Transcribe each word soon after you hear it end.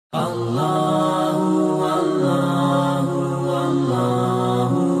Allahu, Allahu,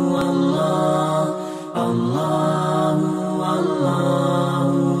 Allahu, Allah. Allahu,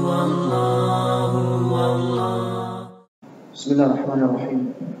 Allahu, Allahu, Allah. بسم الله الرحمن الرحيم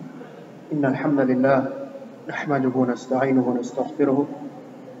إن الحمد لله نحمده ونستعينه ونستغفره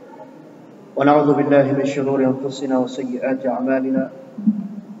ونعوذ بالله من شرور أنفسنا وسيئات أعمالنا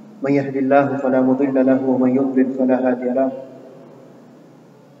من يهد الله فلا مضل له ومن يضلل فلا هادي له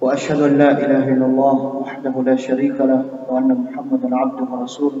وأشهد أن لا إله إلا الله وحده لا شريك له وأن محمدا عبده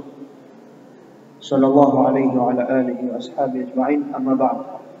ورسوله صلى الله عليه وعلى آله وأصحابه أجمعين أما بعد.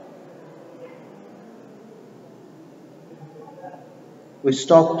 We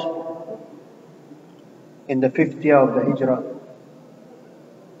stopped in the 5th year of the Hijrah,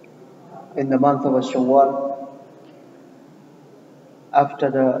 in the month of Shawwal,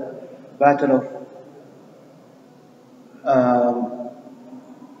 after the battle of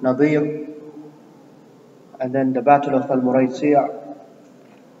Nadir, and then the battle of Al-Muraysi',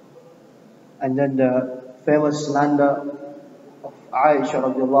 and then the famous slander of Aisha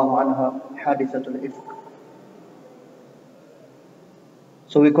radiallahu anha, Hadithatul Ifk.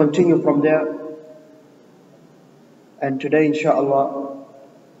 So we continue from there, and today inshallah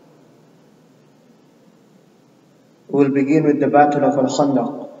we will begin with the battle of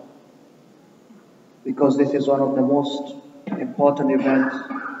Khandaq, because this is one of the most important events,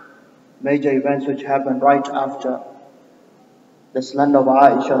 major events which happened right after the slander of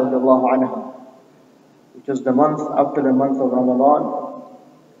Aisha radiallahu anha, which was the month after the month of Ramadan.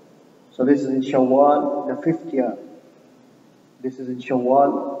 So this is in Shawwal, the 5th year. This is in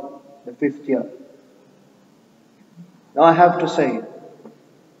Shawwal, the 5th year. Now I have to say,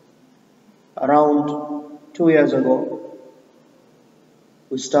 around 2 years ago,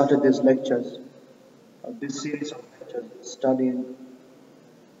 we started these lectures, this series of lectures, studying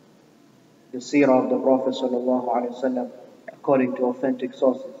the Seerah of the Prophet ﷺ according to authentic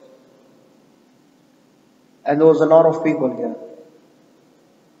sources. And there was a lot of people here.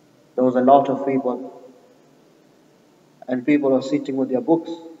 There was a lot of people. And people are sitting with their books.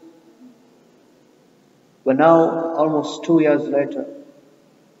 But now, almost 2 years later,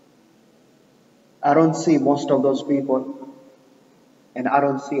 I don't see most of those people, and I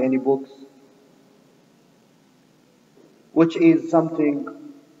don't see any books, which is something,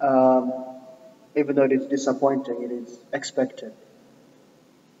 even though it is disappointing, it is expected.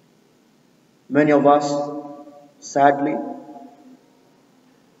 Many of us, sadly,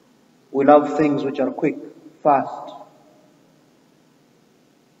 we love things which are quick, fast,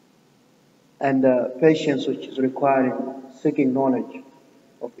 and the patience which is required in seeking knowledge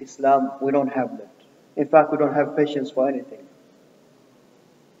of Islam, we don't have that. In fact, we don't have patience for anything.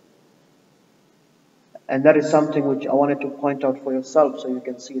 And that is something which I wanted to point out for yourself so you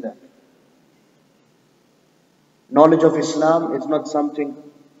can see that. Knowledge of Islam is not something,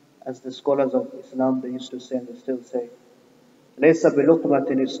 as the scholars of Islam, they used to say and they still say, لَيْسَ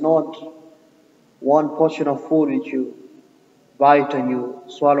بِلُقْمَةٍ, it's not one portion of food which you bite and you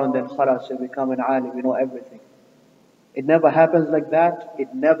swallow and then khalas, you become an alim, you know everything. It never happens like that,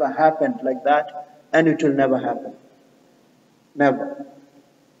 it never happened like that, and it will never happen. Never.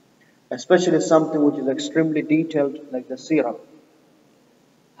 Especially something which is extremely detailed like the Seerah.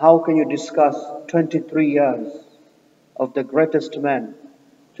 How can you discuss 23 years of the greatest man,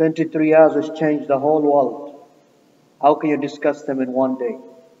 23 years which changed the whole world? How can you discuss them in 1 day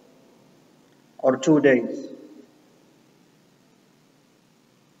or 2 days?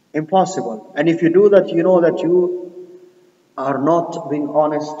 Impossible. And if you do that, you know that you are not being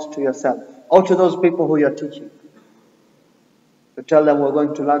honest to yourself or to those people who you are teaching. To tell them we're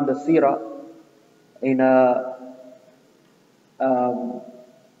going to learn the Seerah in a,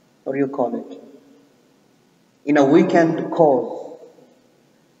 what do you call it? In a weekend course.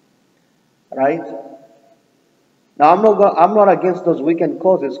 Right? Now I'm not against those weekend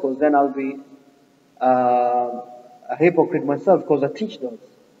courses, because then I'll be a hypocrite myself, because I teach those.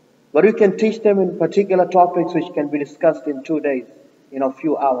 But you can teach them in particular topics which can be discussed in 2 days, in a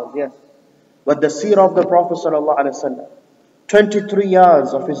few hours, yes. But the Seerah of the Prophet ﷺ, 23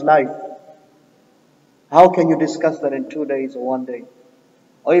 years of his life, how can you discuss that in 2 days or 1 day?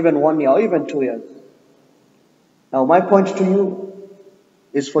 Or even 1 year, or even 2 years? Now my point to you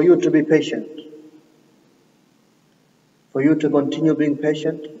is for you to be patient. For you to continue being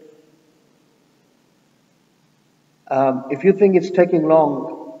patient. If you think it's taking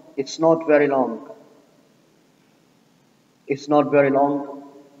long, it's not very long. It's not very long.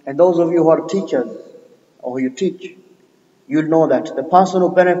 And those of you who are teachers, or who you teach, you'll know that the person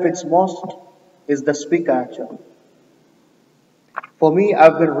who benefits most is the speaker actually. For me,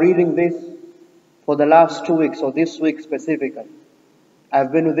 I've been reading this for the last 2 weeks, or this week specifically.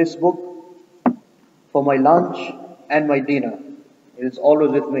 I've been with this book for my lunch and my dinner. It is always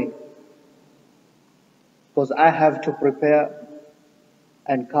with me. Because I have to prepare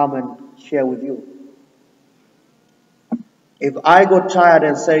and come and share with you. If I got tired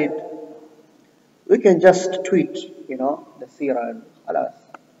and said, we can just tweet, the Seerah and alas,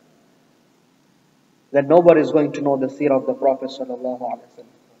 then nobody is going to know the Seerah of the Prophet sallallahu alaihi wasallam.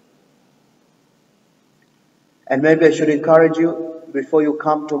 And maybe I should encourage you, before you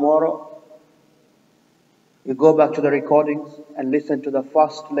come tomorrow, you go back to the recordings and listen to the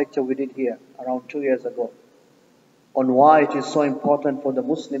first lecture we did here around 2 years ago on why it is so important for the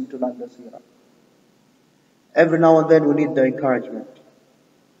Muslim to learn the Seerah. Every now and then we need the encouragement.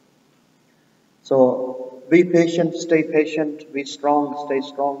 So be patient, be strong, stay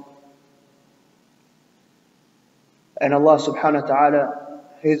strong. And Allah subhanahu wa ta'ala,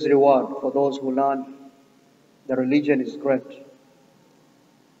 His reward for those who learn the religion is great.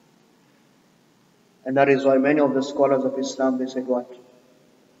 And that is why many of the scholars of Islam, they said what?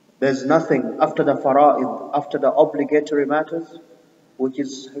 There's nothing after the fara'id, after the obligatory matters, which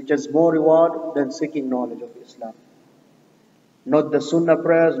has more reward than seeking knowledge of Islam. Not the sunnah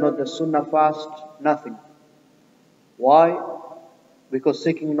prayers, not the sunnah fast, nothing. Why? Because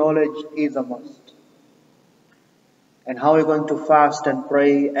seeking knowledge is a must. And how are you going to fast and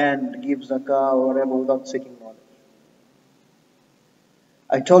pray and give zakah or whatever without seeking knowledge?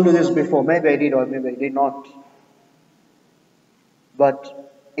 I told you this before, maybe I did or maybe I did not.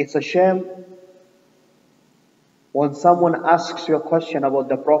 But it's a shame when someone asks you a question about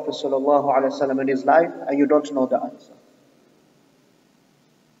the Prophet ﷺ and his life and you don't know the answer.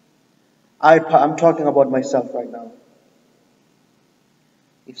 I'm talking about myself right now.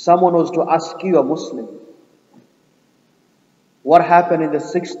 If someone was to ask you, a Muslim, what happened in the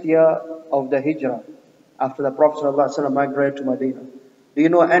 6th year of the Hijrah after the Prophet ﷺ migrated to Medina? Do you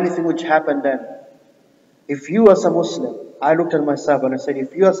know anything which happened then? If you as a Muslim, I looked at myself and I said,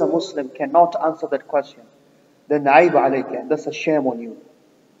 if you as a Muslim cannot answer that question, then aib alayka, that's a shame on you.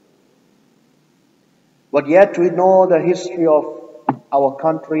 But yet we know the history of our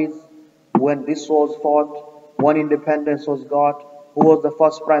countries, when this was fought, when independence was got, who was the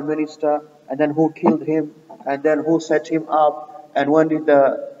first prime minister, and then who killed him, and then who set him up, and when did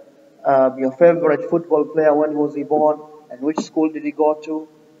your favorite football player, when was he born, and which school did he go to,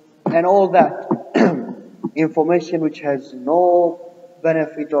 and all that information which has no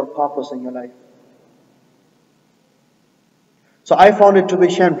benefit or purpose in your life. So I found it to be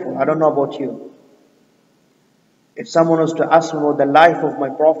shameful. I don't know about you. If someone was to ask me about the life of my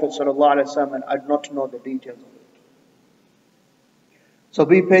Prophet ﷺ, and I'd not know the details of it. So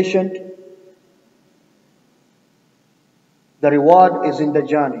be patient. The reward is in the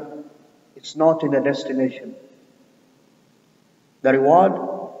journey. It's not in the destination. The reward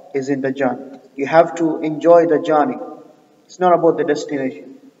is in the journey. You have to enjoy the journey. It's not about the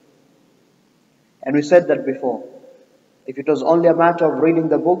destination. And we said that before. If it was only a matter of reading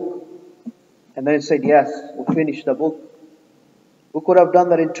the book, and then it said, yes, we finished the book, we could have done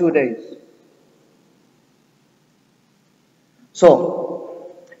that in 2 days.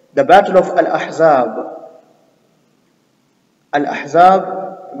 So, the battle of Al-Ahzab.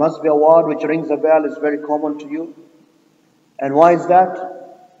 Al-Ahzab must be a word which rings a bell, is very common to you. And why is that?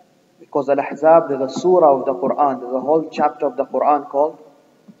 Because Al-Ahzab, there's a surah of the Quran, there's a whole chapter of the Quran called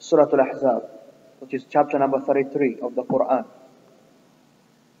Surah Al-Ahzab, which is chapter number 33 of the Quran.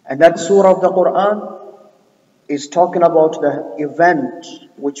 And that surah of the Quran is talking about the event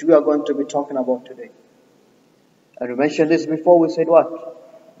which we are going to be talking about today. And we mentioned this before, we said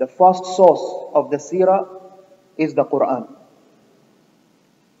what? The first source of the Seerah is the Quran.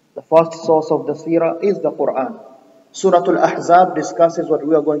 The first source of the Seerah is the Quran. Surah Al-Ahzab discusses what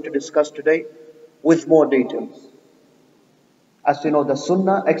we are going to discuss today with more details. As you know, the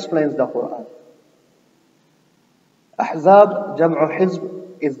Sunnah explains the Quran. Ahzab, Jam'u Hizb,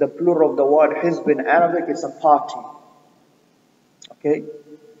 is the plural of the word Hizb in Arabic. It's a party. Okay?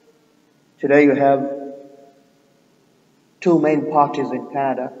 Today you have 2 main parties in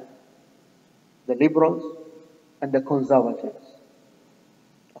Canada, the Liberals and the Conservatives.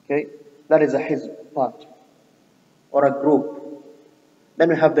 Okay? That is a Hizb party, or a group. Then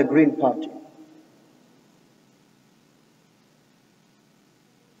we have the Green Party.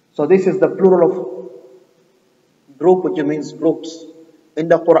 So this is the plural of group, which means groups. In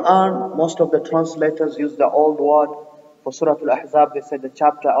the Quran, most of the translators use the old word for Surah Al-Ahzab. They said the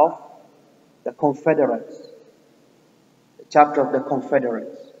chapter of the Confederates. The chapter of the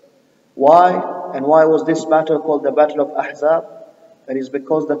Confederates. Why? And why was this battle called the Battle of Ahzab? That is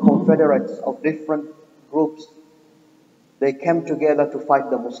because the confederates of different groups, they came together to fight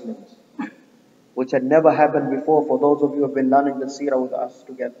the Muslims, which had never happened before for those of you who have been learning the Seerah with us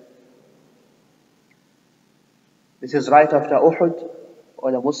together. This is right after Uhud,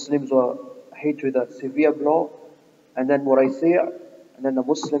 where the Muslims were hit with a severe blow, and then Muraysi', and then the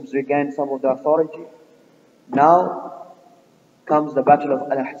Muslims regained some of the authority. Now comes the Battle of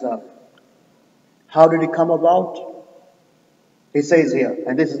Al-Ahzab. How did it come about? He says here,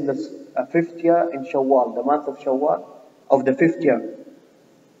 and this is the 5th year in Shawwal, the month of Shawwal of the 5th year.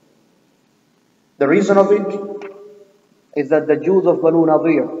 The reason of it is that the Jews of Banu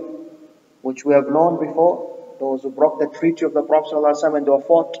Nadir, which we have known before, those who broke the treaty of the Prophet ﷺ and they were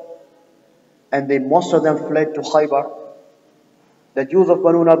fought, and most of them fled to Khaybar. The Jews of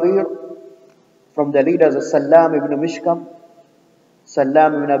Banu Nadir, from the leaders of Salam ibn Mishkam,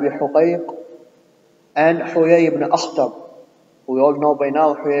 Salam ibn Abi Huqayq, and Huyay ibn Akhtab, who we all know by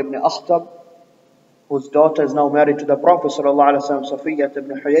now, Huyay ibn Akhtab, whose daughter is now married to the Prophet ﷺ, Safiyyat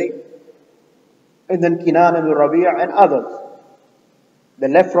ibn Huyay, and then Kinan ibn Rabi' and others. They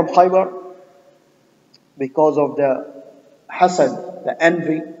left from Khaybar because of the hasad, the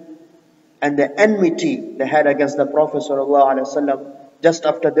envy, and the enmity they had against the Prophet ﷺ just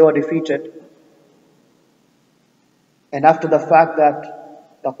after they were defeated. And after the fact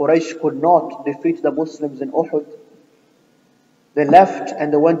that the Quraysh could not defeat the Muslims in Uhud, they left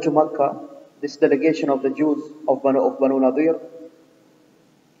and they went to Mecca, this delegation of the Jews of Banu Nadir,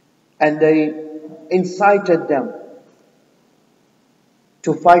 and they incited them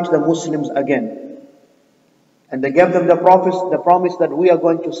to fight the Muslims again. And they gave them the promise that we are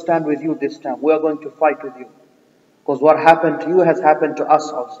going to stand with you this time. We are going to fight with you. Because what happened to you has happened to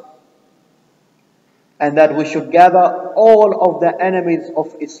us also. And that we should gather all of the enemies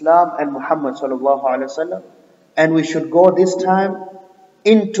of Islam and Muhammad sallallahu alaihi wasallam, and we should go this time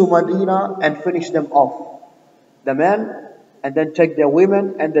into Medina and finish them off, the men, and then take their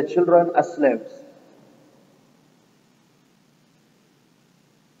women and the children as slaves.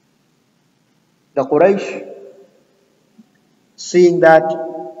 The Quraysh, seeing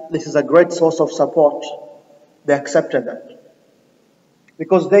that this is a great source of support, they accepted that.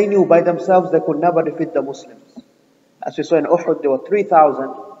 Because they knew by themselves they could never defeat the Muslims. As we saw in Uhud, there were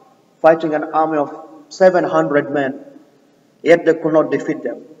 3,000 fighting an army of 700 men, yet they could not defeat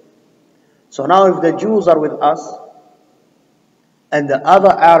them. So now if the Jews are with us and the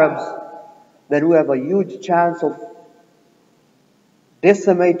other Arabs, then we have a huge chance of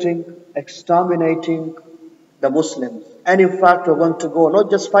decimating, exterminating the Muslims. And in fact, we're going to go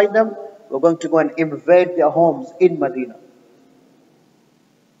not just fight them, we're going to go and invade their homes in Medina.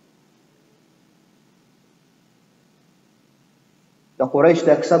 The Quraysh,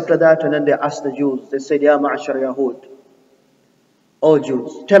 they accepted that, and then they asked the Jews, they said, Ya ma'ashar Yahud, O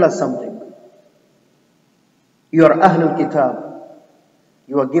Jews, tell us something. You are Ahlul Kitab.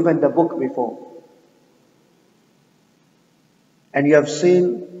 You were given the book before. And you have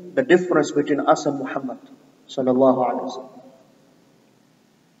seen the difference between us and Muhammad sallallahu alaihi wasallam.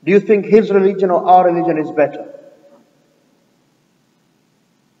 Do you think his religion or our religion is better?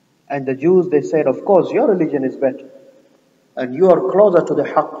 And the Jews, they said, of course, your religion is better. And you are closer to the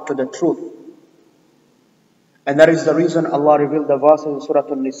haqq, to the truth. And that is the reason Allah revealed the verse in Surah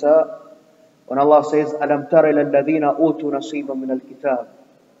An-Nisa, when Allah says, أَلَمْ تَرَ إِلَى الَّذِينَ أُوتُوا نَصِيبًا مِنَ الْكِتَابِ.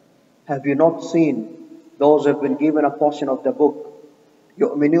 Have you not seen those who have been given a portion of the book?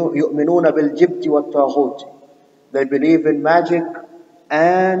 يُؤْمِنُونَ بِالْجِبْتِ وَالطَّاغُوتِ. They believe in magic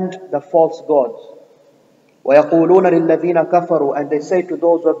and the false gods. وَيَقُولُونَ لِلَّذِينَ كَفَرُوا. And they say to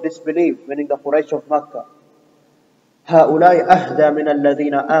those who have disbelieved, meaning the Quraysh of Makkah, هَؤُلَاءِ أَهْدَى مِنَ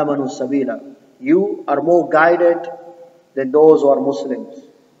الَّذِينَ آمَنُوا سَبِيلًا. You are more guided than those who are Muslims.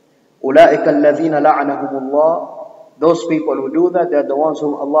 أُولَٰئِكَ الَّذِينَ لَعْنَهُمُ اللَّهُ. Those people who do that, they are the ones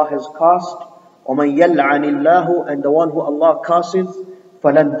whom Allah has cast. وَمَنْ يَلْعَنِ اللَّهُ. And the one who Allah casts,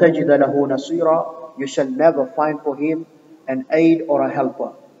 فَلَنْ تَجِدَ لَهُ نَصِيرًا. You shall never find for him an aid or a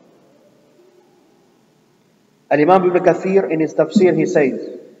helper. Al-Imam Ibn Kathir in his tafsir, he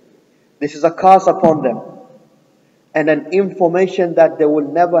says, this is a curse upon them and an information that they will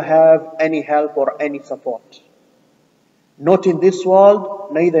never have any help or any support. Not in this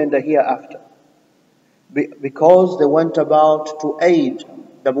world, neither in the hereafter. Because they went about to aid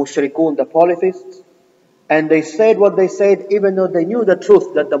the mushrikun, the polytheists, and they said what they said even though they knew the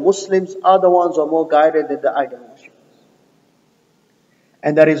truth that the Muslims are the ones who are more guided than the idol worshippers.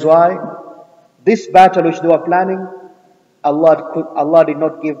 And that is why this battle which they were planning, Allah did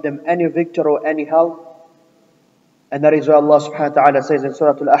not give them any victory or any help. And that is why Allah subhanahu wa ta'ala says in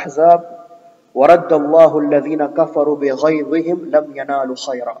Surah Al-Ahzab, وَرَدَّ اللَّهُ الَّذِينَ كَفَرُوا بِغَيْظِهِمْ لَمْ يَنَالُوا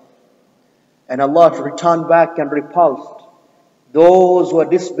خَيْرًا. And Allah returned back and repulsed those who were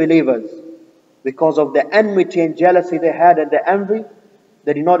disbelievers because of the enmity and jealousy they had and the envy.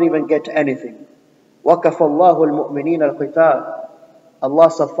 They did not even get anything. وَكَفَى اللَّهُ الْمُؤْمِنِينَ الْقِتَالِ.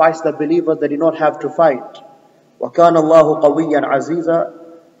 Allah sufficed the believers, they did not have to fight. وَكَانَ اللَّهُ قَوِيًّا عَزِيزًا.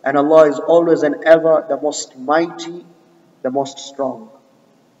 And Allah is always and ever the most mighty, the most strong.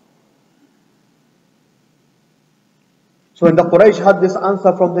 So when the Quraysh had this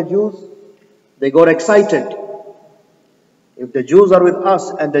answer from the Jews, they got excited. If the Jews are with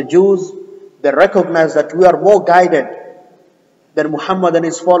us, and the Jews, they recognize that we are more guided than Muhammad and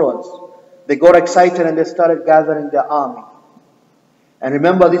his followers, they got excited and they started gathering their army. And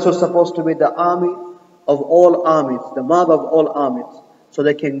remember, this was supposed to be the army of all armies, the mother of all armies. So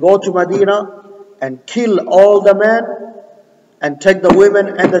they can go to Medina and kill all the men and take the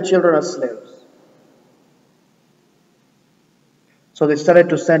women and the children as slaves. So they started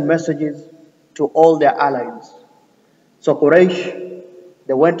to send messages to all their allies. So Quraysh,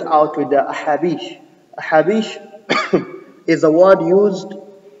 they went out with the ahabish. Ahabish is a word used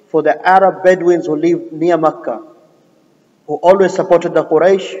for the Arab Bedouins who live near Mecca, who always supported the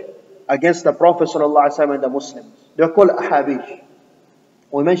Quraysh against the Prophet ﷺ and the Muslims. They are called ahabish.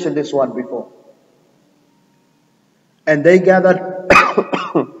 We mentioned this one before. And they gathered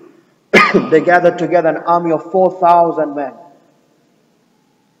they gathered together an army of 4,000 men.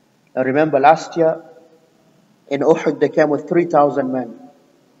 Now remember, last year in Uhud they came with 3,000 men.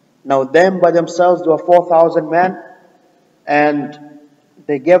 Now them by themselves, there were 4,000 men, and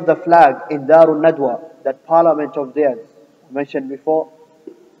they gave the flag in Darul Nadwa, that parliament of theirs, I mentioned before,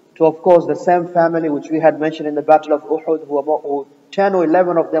 to of course the same family which we had mentioned in the battle of Uhud, who 10 or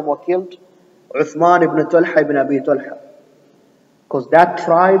 11 of them were killed, Uthman ibn Talha ibn Abi Talha. Because that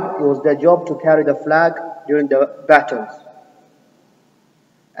tribe, it was their job to carry the flag during the battles.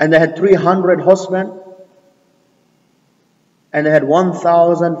 And they had 300 horsemen, and they had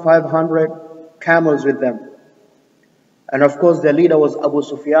 1,500 camels with them. And of course their leader was Abu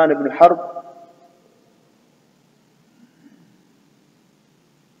Sufyan ibn Harb.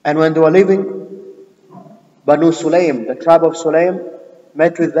 And when they were leaving, Banu Sulaym, the tribe of Sulaym,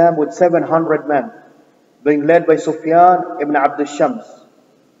 met with them with 700 men, being led by Sufyan ibn Abd al-Shams.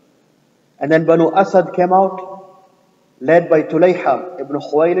 And then Banu Asad came out, led by Tulayha ibn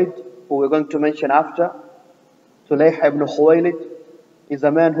Khuwaylid, who we're going to mention after. Tulayha ibn Khuwaylid is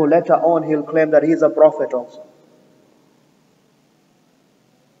a man who later on he'll claim that he's a prophet also.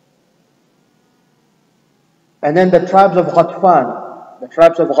 And then the tribes of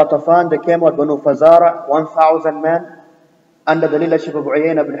Ghatafan, they came out, Banu Fazara, 1,000 men, under the leadership of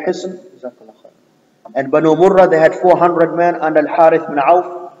Uyayna ibn Hisn. And Banu Murrah, they had 400 men under Al-Harith ibn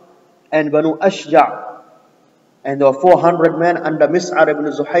Auf. And Banu Ashja', and there were 400 men under Mis'ar ibn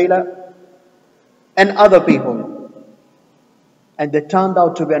Zuhayla, and other people. And they turned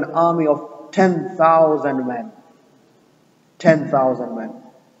out to be an army of 10,000 men. 10,000 men.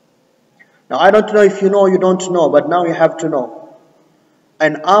 Now I don't know if you know or you don't know, but now you have to know.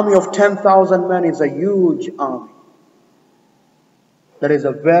 An army of 10,000 men is a huge army. That is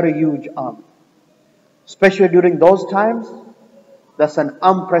a very huge army. Especially during those times, that's an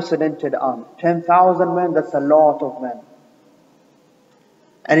unprecedented army. 10,000 men, that's a lot of men.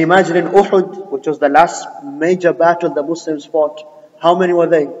 And imagine in Uhud, which was the last major battle the Muslims fought, how many were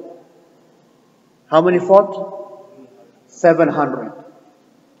they? How many fought? 700.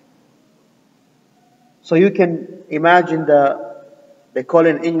 So you can imagine they call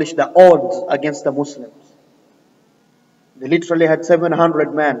in English the odds against the Muslims. They literally had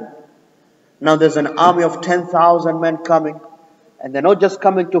 700 men. Now there's an army of 10,000 men coming, and they're not just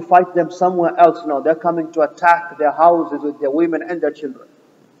coming to fight them somewhere else. No, they're coming to attack their houses with their women and their children.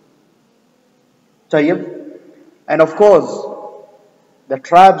 Tayyib. And of course, the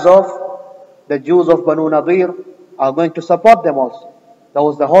tribes of the Jews of Banu Nadir are going to support them also. That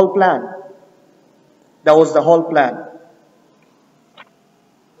was the whole plan. That was the whole plan.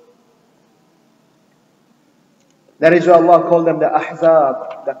 That is why Allah called them the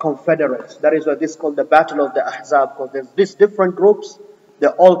Ahzab, the confederates. That is why this is called the battle of the Ahzab, because there's these different groups, they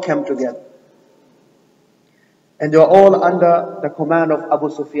all came together. And they were all under the command of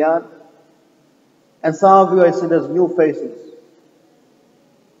Abu Sufyan. And some of you, I see there's new faces.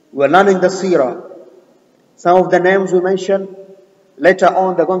 We're learning the Seerah. Some of the names we mentioned, later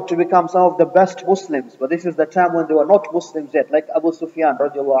on they're going to become some of the best Muslims. But this is the time when they were not Muslims yet, like Abu Sufyan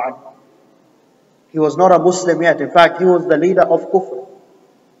radiallahu anhu. He was not a Muslim yet. In fact, he was the leader of Kufr.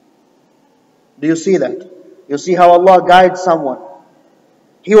 Do you see that? You see how Allah guides someone.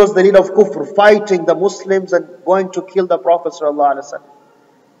 He was the leader of Kufr, fighting the Muslims and going to kill the Prophet ﷺ.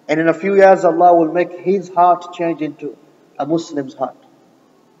 And in a few years, Allah will make his heart change into a Muslim's heart.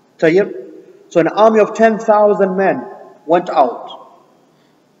 Tayyib? So an army of 10,000 men went out.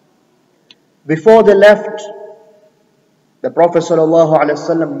 Before they left, the Prophet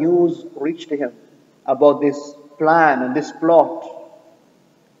ﷺ news reached him about this plan and this plot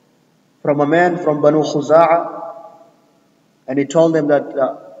from a man from Banu Khuza'a. And he told them that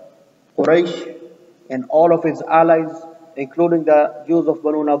Quraysh and all of his allies, including the Jews of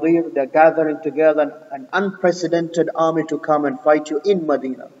Banu Nadir, they're gathering together an unprecedented army to come and fight you in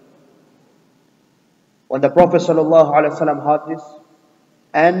Medina. When the Prophet ﷺ heard this,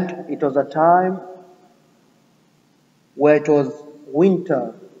 and it was a time where it was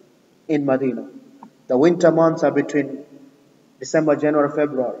winter in Medina. The winter months are between December, January,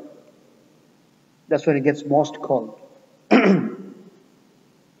 February. That's when it gets most cold.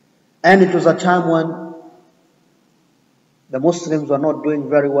 And it was a time when the Muslims were not doing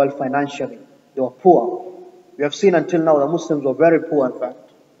very well financially. They were poor. We have seen until now the Muslims were very poor, in fact.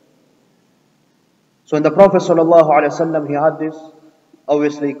 So when the Prophet ﷺ, he had this,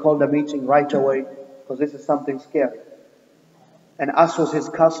 obviously he called a meeting right away, because this is something scary. And as was his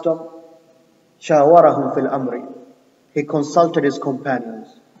custom, شَاوَرَهُمْ فِي الْأَمْرِ. He consulted his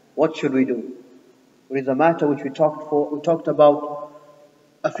companions. What should we do? It is a matter which we talked about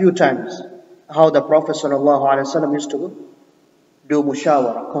a few times, how the Prophet ﷺ used to do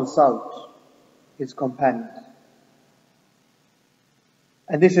mushawara, consult his companions.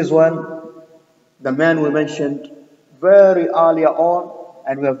 And this is when the man we mentioned very earlier on,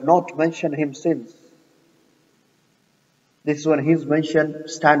 and we have not mentioned him since. This is when his mention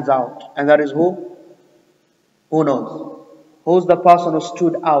stands out. And that is who? Who knows? Who's the person who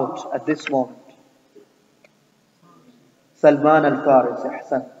stood out at this moment? Salman al-Farisi.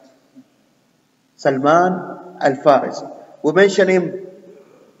 Ahsan. Salman al-Farisi. We mentioned him,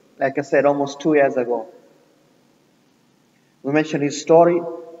 like I said, almost 2 years ago. We mentioned his story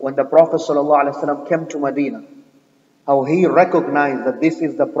when the Prophet ﷺ came to Medina. How he recognized that this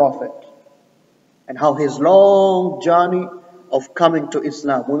is the Prophet. And how his long journey of coming to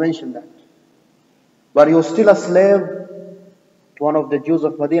Islam. We mentioned that. But he was still a slave to one of the Jews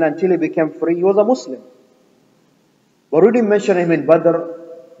of Medina until he became free. He was a Muslim. But we didn't mention him in Badr,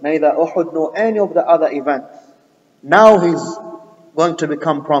 neither Uhud, nor any of the other events. Now he's going to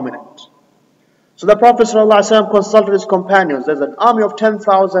become prominent. So the Prophet ﷺ consulted his companions. There's an army of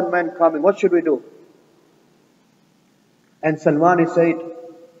 10,000 men coming. What should we do? And Salman, he said,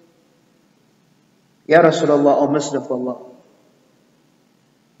 Ya Rasulullah, O Messenger of Allah,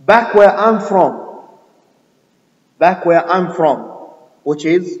 back where I'm from, which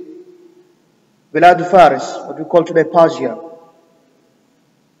is Bilad Faris, what we call today Persia.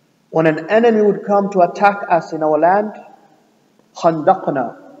 When an enemy would come to attack us in our land,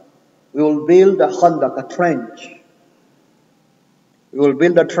 Khandaqna, we will build a Khandaq, a trench. We will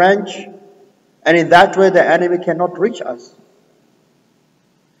build a trench, and in that way the enemy cannot reach us.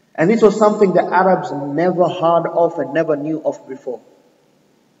 And this was something the Arabs never heard of and never knew of before.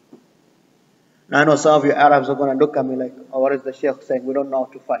 Now I know some of you Arabs are going to look at me like, oh, what is the Shaykh saying? We don't know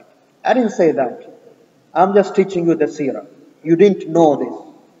how to fight. I didn't say that. I'm just teaching you the Seerah. You didn't know this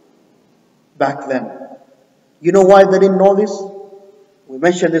back then. You know why they didn't know this? We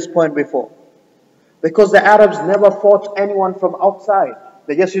mentioned this point before. Because the Arabs never fought anyone from outside.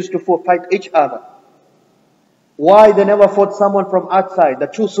 They just used to fight each other. Why they never fought someone from outside? The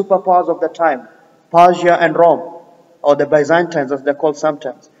two superpowers of the time, Persia and Rome, or the Byzantines as they're called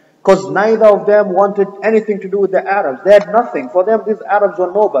sometimes. Because neither of them wanted anything to do with the Arabs. They had nothing. For them, these Arabs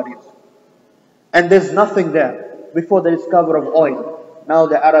were nobodies. And there's nothing there before the discovery of oil. Now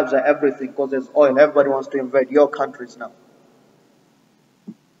the Arabs are everything because there's oil. Everybody wants to invade your countries now.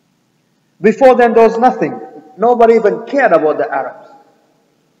 Before then, there was nothing. Nobody even cared about the Arabs.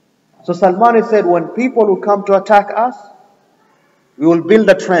 So Salman said, when people will come to attack us, we will build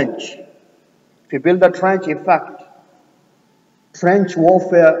a trench. If you build a trench, in fact, trench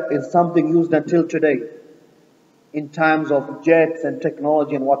warfare is something used until today in times of jets and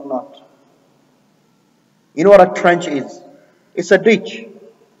technology and whatnot. You know what a trench is? It's a ditch.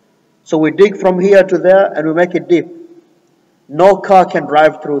 So we dig from here to there and we make it deep. No car can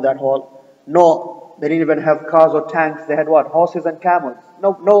drive through that hole. No, they didn't even have cars or tanks. They had what? Horses and camels.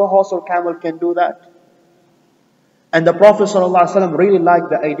 No horse or camel can do that. And the Prophet ﷺ really liked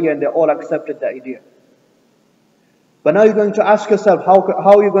the idea and they all accepted the idea. But now you're going to ask yourself, how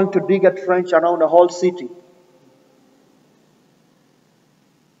are you going to dig a trench around the whole city?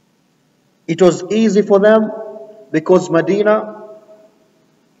 It was easy for them because Medina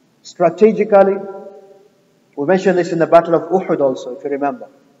Strategically, we mentioned this in the Battle of Uhud also, if you remember.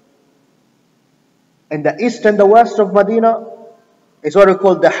 In the east and the west of Medina is what we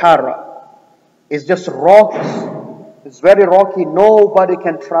call the Harra. It's just rocks. It's very rocky. Nobody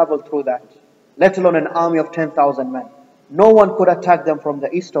can travel through that, let alone an army of 10,000 men. No one could attack them from the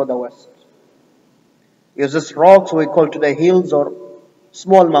east or the west. It's just rocks we call today hills or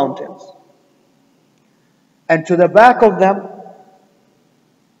small mountains. And to the back of them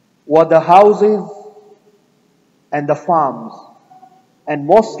were the houses and the farms. And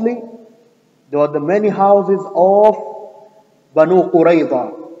mostly there were the many houses of Banu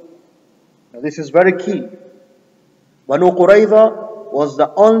Qurayza. Now this is very key. Banu Qurayza was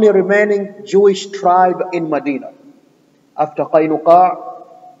the only remaining Jewish tribe in Medina. After Qaynuqa',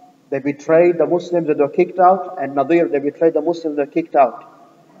 they betrayed the Muslims and they were kicked out, and Nadir, they betrayed the Muslims and they were kicked out.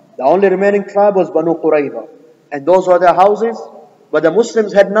 The only remaining tribe was Banu Qurayza, and those were their houses. But the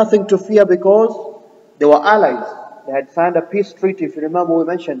Muslims had nothing to fear because they were allies. They had signed a peace treaty, if you remember, we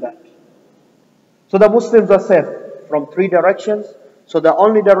mentioned that. So the Muslims were safe from three directions. So the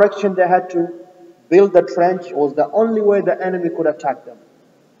only direction they had to build the trench was the only way the enemy could attack them.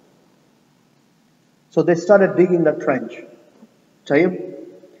 So they started digging the trench.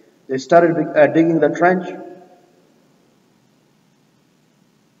 They started digging the trench.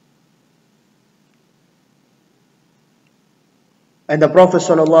 And the Prophet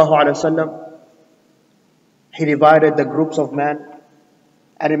ﷺ, he divided the groups of men.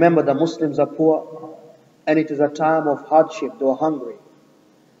 And remember, the Muslims are poor, and it is a time of hardship. They were hungry,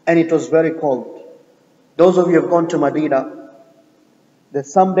 and it was very cold. Those of you who have gone to Medina,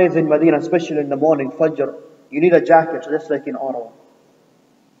 there's some days in Medina, especially in the morning, Fajr, you need a jacket, just like in Ottawa.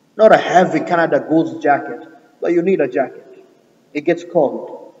 Not a heavy Canada Goose jacket, but you need a jacket. It gets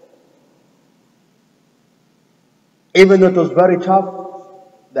cold. Even though it was very tough,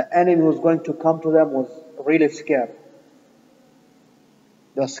 the enemy who was going to come to them was really scared.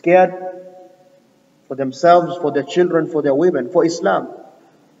 They were scared for themselves, for their children, for their women, for Islam.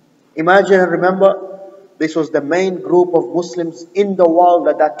 Imagine and remember, this was the main group of Muslims in the world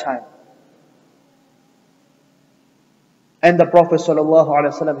at that time. And the Prophet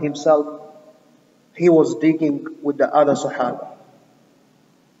ﷺ himself, he was digging with the other Sahaba.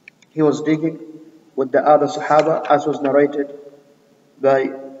 He was digging with the other Sahaba, as was narrated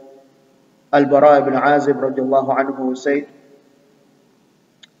by Al-Bara ibn Azib radiallahu anhu, who said,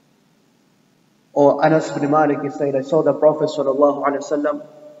 or Anas ibn Malik, he said, I saw the Prophet ﷺ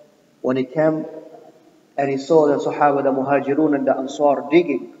when he came and he saw the Sahaba, the Muhajirun and the Ansar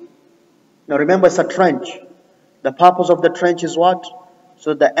digging. Now remember, it's a trench. The purpose of the trench is what?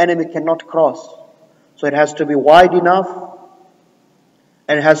 So the enemy cannot cross. So it has to be wide enough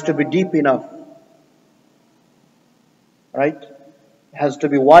and it has to be deep enough. Right? It has to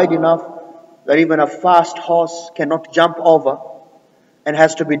be wide enough that even a fast horse cannot jump over, and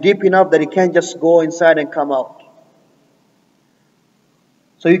has to be deep enough that it can't just go inside and come out.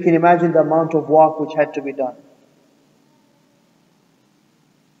 So you can imagine the amount of work which had to be done.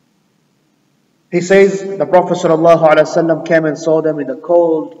 He says the Prophet ﷺ came and saw them in the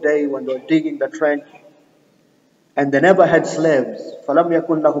cold day when they were digging the trench, and they never had slaves. فَلَمْ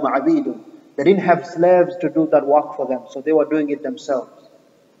يَكُنْ لَهُمْ عَبِيدٌ. They didn't have slaves to do that work for them, so they were doing it themselves.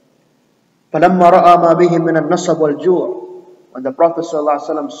 فَلَمَّا رَأَى مَا بِهِمْ مِنَ النَّصَبِ وَالْجُوعِ. When the Prophet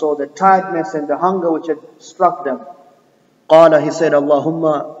ﷺ saw the tiredness and the hunger which had struck them, قال, he said,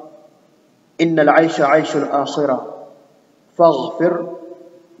 اللهم إن العيش عيش الآخرة فاغفر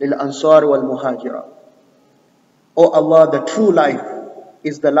للأنصار والمهاجرة. O Allah, the true life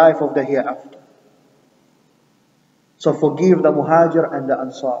is the life of the hereafter. So forgive the Muhajir and the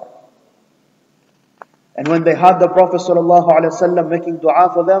Ansar. And when they heard the Prophet ﷺ making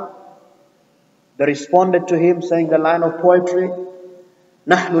dua for them, they responded to him saying the line of poetry,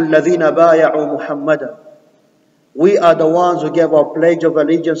 نحن الذين بايعوا محمدا. We are the ones who gave our pledge of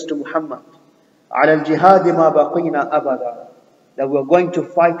allegiance to Muhammad. على الجهاد ما بقينا أبدا. That we are going to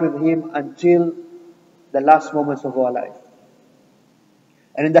fight with him until the last moments of our life.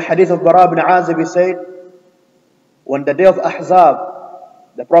 And in the hadith of Bara ibn Azib, he said, when the day of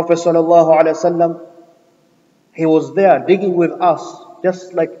Ahzab, the Prophet ﷺ, he was there digging with us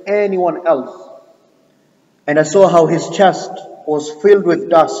just like anyone else. And I saw how his chest was filled with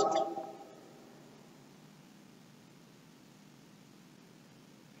dust.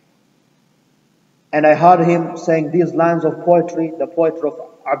 And I heard him saying these lines of poetry, the poetry of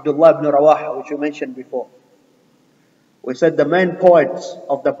Abdullah ibn Rawaha, which we mentioned before. We said the main poets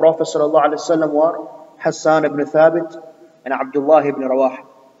of the Prophet ﷺ were Hassan ibn Thabit and Abdullah ibn Rawaha.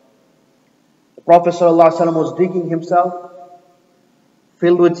 The Prophet ﷺ was digging himself,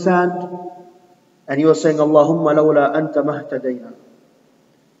 filled with sand, and he was saying, Allahumma lawla anta mahtadayna,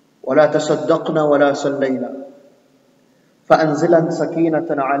 wa la tasaddaqna wa la sallayna, فأنزلا سكينة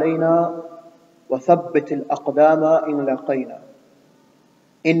علينا وثبت الأقدام إن لقينا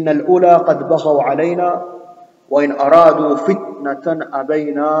إن الأولى قد بغوا علينا وإن أرادوا فتنة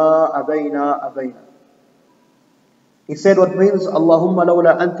أبينا. He said what means, Allahumma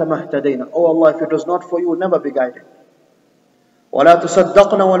lawla anta mahtadayna. Oh Allah, if it was not for you, we'll never be guided. وَلَا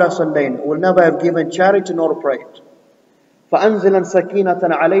تُصَدَّقْنَا وَلَا صَلَّيْنَا. We'll never have given charity nor prayed. فَأَنزِلًا سَكِينَةً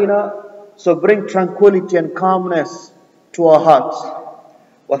عَلَيْنَا. So bring tranquility and calmness to our hearts.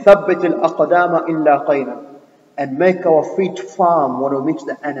 وَثَبِّتِ الْأَقْدَامَ إِن لَاقَيْنَا. And make our feet firm when we meet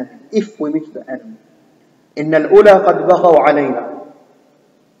the enemy, if we meet the enemy. إِنَّ الْأُولَى قَدْ بَغَوْا عَلَيْنَا.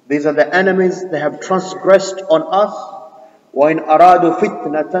 These are the enemies, they have transgressed on us. وَإِنْ أَرَادُوا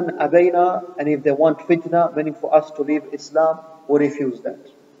فِتْنَةً أَبَيْنَا. And if they want fitna, meaning for us to leave Islam, we refuse that.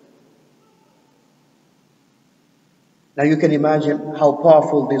 Now you can imagine how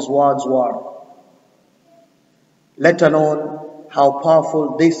powerful these words were. Let alone how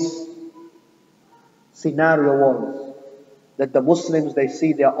powerful this scenario was. That the Muslims, they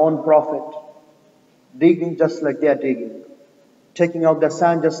see their own prophet digging just like they are digging, taking out the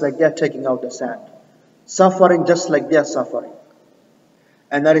sand just like they are taking out the sand, suffering just like they are suffering.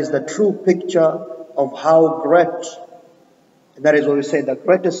 And that is the true picture of how great, and that is what we say, the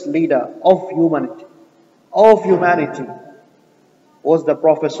greatest leader of humanity was the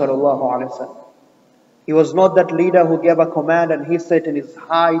Prophet ﷺ. He was not that leader who gave a command and he sat in his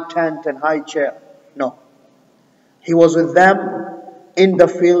high tent and high chair. No. He was with them in the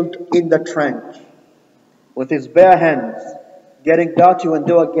field, in the trench, with his bare hands, getting dirty when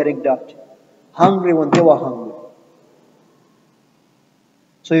they were getting dirty, hungry when they were hungry.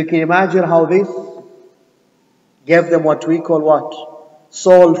 So you can imagine how this gave them what we call what?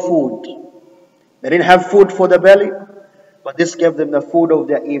 Soul food. They didn't have food for the belly, but this gave them the food of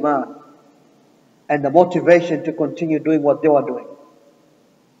their iman and the motivation to continue doing what they were doing.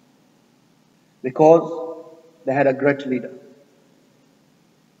 Because they had a great leader.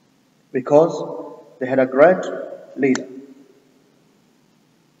 Because they had a great leader.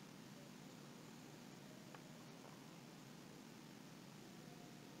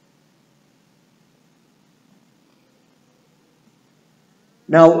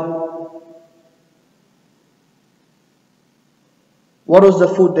 Now, what was the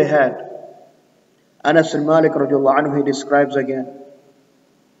food they had? Anas al-Malik radiallahu anhu, he describes again.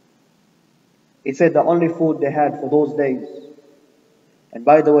 He said the only food they had for those days, and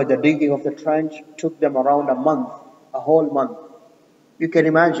by the way, the digging of the trench took them around a month, a whole month. You can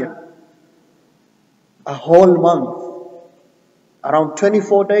imagine, a whole month, around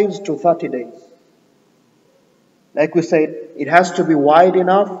 24 days to 30 days. Like we said, it has to be wide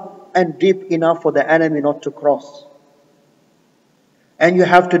enough and deep enough for the enemy not to cross. And you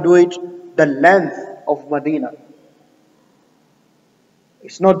have to do it the length of Medina.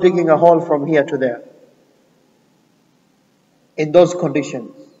 It's not digging a hole from here to there. In those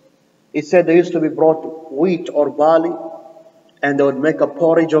conditions, it said they used to be brought wheat or barley, and they would make a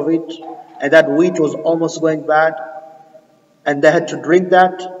porridge of it, and that wheat was almost going bad, and they had to drink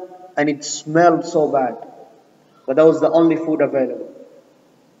that, and it smelled so bad. But that was the only food available.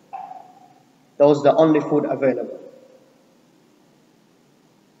 That was the only food available.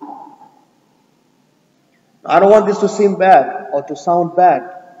 I don't want this to seem bad or to sound bad,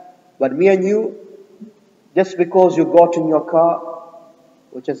 but me and you, just because you got in your car,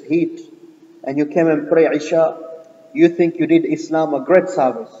 which is heat, and you came and pray Isha, you think you did Islam a great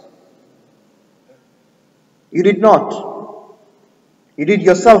service. You did not. You did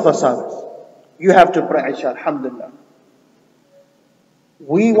yourself a service. You have to pray Isha, alhamdulillah.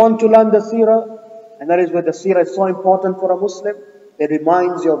 We want to learn the Seerah, and that is where the Seerah is so important for a Muslim. It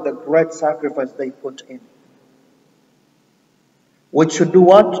reminds you of the great sacrifice they put in. Which should do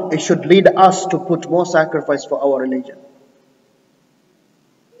what? It should lead us to put more sacrifice for our religion.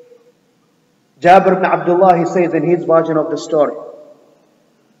 Jabir ibn Abdullah, he says in his version of the story,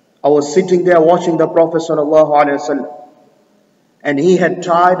 I was sitting there watching the Prophet ﷺ, and he had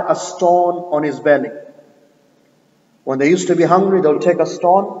tied a stone on his belly. When they used to be hungry, they would take a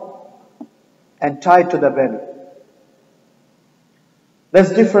stone and tie it to the belly.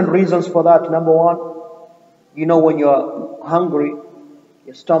 There's different reasons for that. Number one, you know, when you're hungry,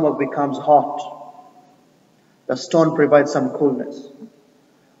 your stomach becomes hot. The stone provides some coolness.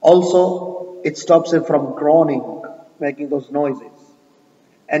 Also, it stops it from groaning, making those noises.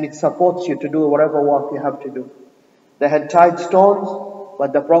 And it supports you to do whatever work you have to do. They had tied stones,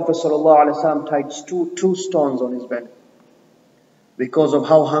 but the Prophet ﷺ tied two stones on his belly. because of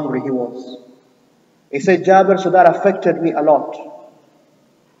how hungry he was. He said, Jabir, so that affected me a lot.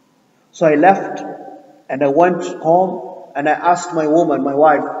 So I left and I went home and I asked my woman, my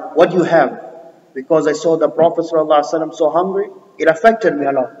wife, what do you have? Because I saw the Prophet ﷺ so hungry, it affected me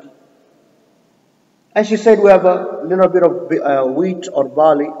a lot. And she said, we have a little bit of wheat or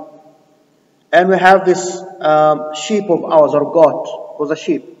barley, and we have this sheep of ours, or goat, was a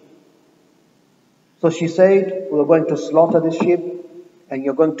sheep. So she said, we're going to slaughter the sheep, and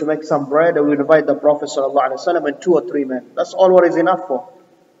you're going to make some bread, and we'll invite the Prophet ﷺ and 2 or 3 men. That's all what is enough for.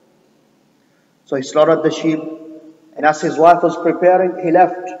 So he slaughtered the sheep, and as his wife was preparing, he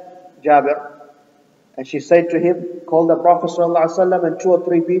left Jabir. And she said to him, call the Prophet ﷺ and 2 or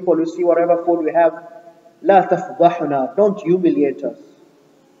 3 people, you see whatever food we have, لا تفضحنا, don't humiliate us.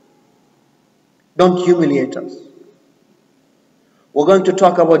 Don't humiliate us. We're going to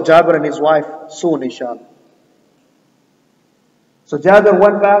talk about Jabir and his wife soon, inshallah. So Jabir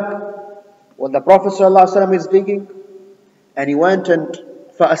went back when the Prophet ﷺ is digging, and he went and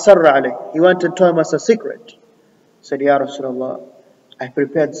فَأَسَرَّ عَلَيْهِ, he went and told him as a secret. He said, Ya Rasulullah, I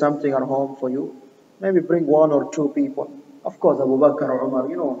prepared something at home for you. Maybe bring 1 or 2 people. Of course, Abu Bakr or Umar,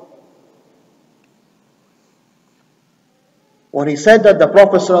 you know. When he said that, the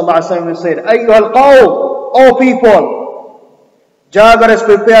Prophet ﷺ said, أَيُّهَا الْقَوْمِ, O people, Jabir has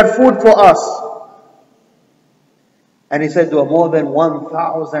prepared food for us. And he said, there were more than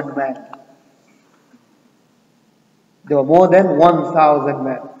 1,000 men. There were more than 1,000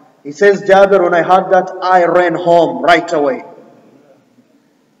 men. He says, Jabir, when I heard that, I ran home right away.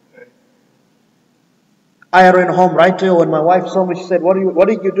 I ran home right away. When my wife saw me, she said, what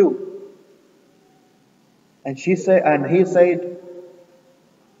did you do? And he said,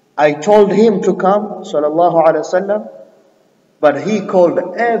 I told him to come, sallallahu alaihi wasallam, but he called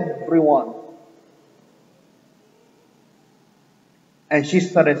everyone. And she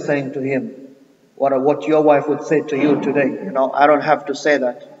started saying to him, what your wife would say to you today. You know, I don't have to say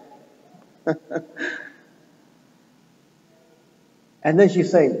that. And then she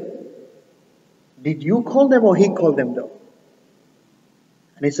said, did you call them or he called them though?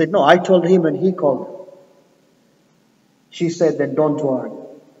 And he said, no, I told him and he called them. She said, then don't worry.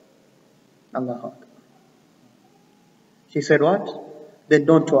 Allahu Akbar. She said, what? Then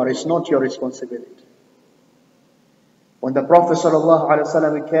don't worry, it's not your responsibility. When the Prophet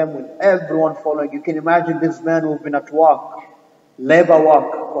ﷺ came with everyone following, you can imagine this man who've been at work, labor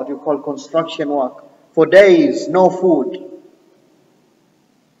work, what you call construction work, for days, no food.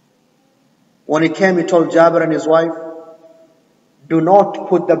 When he came, he told Jabir and his wife, do not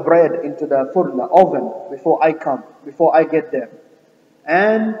put the bread into the furna, oven, before I come, before I get there.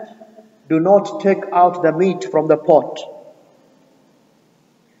 And do not take out the meat from the pot.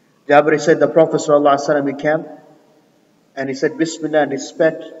 Jabir said, the Prophet ﷺ, he came, and he said, Bismillah, and he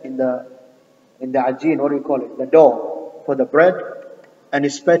spat in the ajeen, what do you call it? The dough for the bread, and he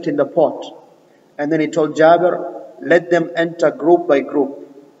spat in the pot. And then he told Jabir, let them enter group by group.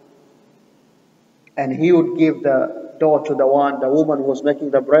 And he would give the dough to the woman who was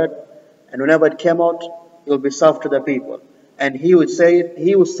making the bread, and whenever it came out, it would be served to the people. And he would serve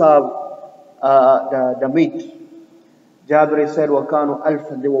the meat. Jabir said, وَكَانُوا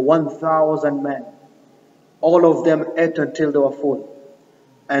أَلْفًا, there were 1,000 men. All of them ate until they were full.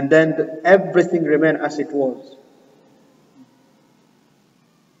 And then everything remained as it was.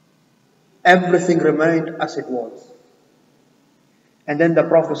 Everything remained as it was. And then the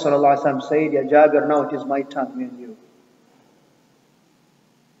Prophet ﷺ said, Ya Jabir, now it is my turn, me and you.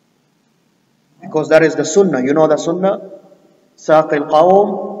 Because that is the sunnah. You know the sunnah? سَاقِ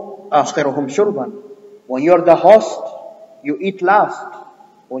الْقَوْمِ آخِرُهُمْ شُرْبًا. When you're the host, you eat last.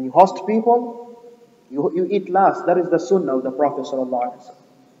 When you host people, you eat last. That is the sunnah of the Prophet ﷺ.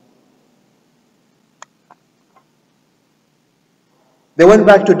 They went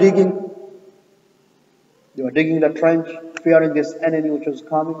back to digging. They were digging the trench, fearing this enemy which was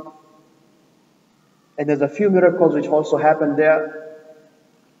coming. And there's a few miracles which also happened there.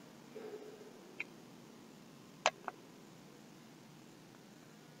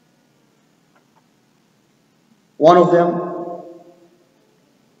 One of them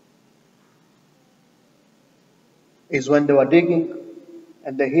is when they were digging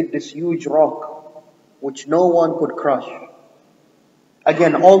and they hit this huge rock which no one could crush.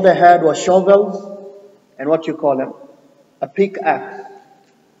 Again, all they had was shovels and what you call them, a pickaxe.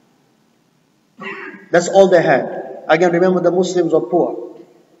 That's all they had. Again, remember the Muslims were poor.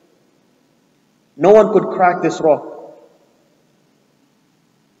 No one could crack this rock.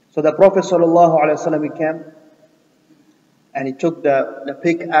 So the Prophet ﷺ came and he took the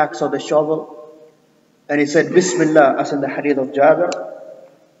pickaxe or the shovel And he said, Bismillah, as in the hadith of Jabir.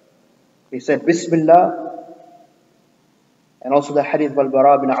 He said, Bismillah, and also the hadith of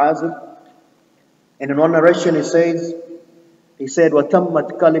Al-Bara bin Azib. And in one narration he said,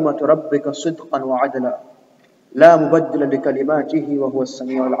 وَتَمَّتْ كَلِمَةُ رَبِّكَ صِدْقًا وَعَدْلًا لَا مُبَدِّلَ لِكَلِمَاتِهِ وَهُوَ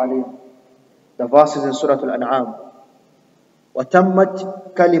السَّمِيعُ الْعَلِيمُ. The verses in Surah Al-An'am.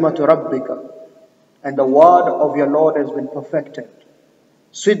 وَتَمَّتْ كَلِمَةُ رَبِّكَ, and the word of your Lord has been perfected.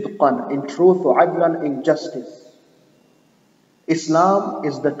 Sidqan, in truth, وَعَدْلًا, in justice. Islam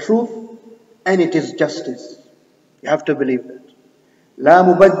is the truth and it is justice. You have to believe that. لا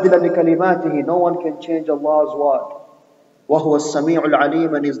مبدل لكلماته, no one can change Allah's word. وهو السميع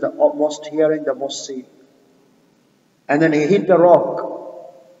العليم, and is the most hearing, the most seeing. And then he hit the rock,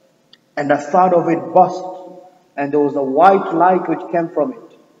 and the third of it burst, and there was a white light which came from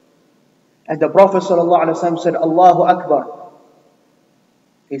it. And the Prophet ﷺ said, Allahu Akbar.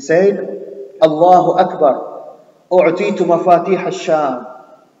 He said, Allahu Akbar. أُعْتِيتُ مَفَاتِيحَ الشَّامِ.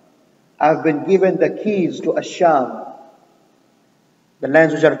 I've been given the keys to Ash-Sham. The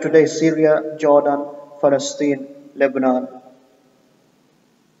lands which are today Syria, Jordan, Palestine, Lebanon.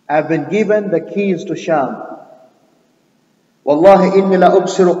 I've been given the keys to Sham. Wallahi inni la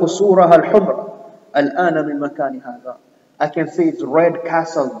ubsiru qusuraha al-humr al-ana min makani hadha. I can see its red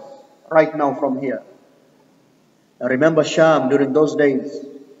castles right now from here. Now remember, Sham during those days,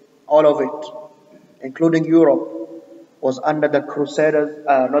 all of it, including Europe, was under the Crusaders,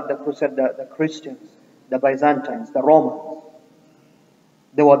 not the Crusaders, the Christians, the Byzantines, the Romans.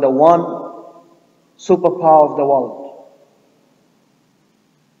 They were the one superpower of the world.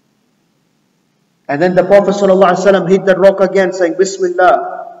 And then the Prophet ﷺ hit the rock again, saying,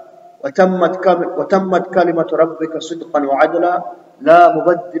 Bismillah, وَتَمَّتْ كَلِمَةُ رَبِّكَ صِدْقًا وَعَدْلًا لَا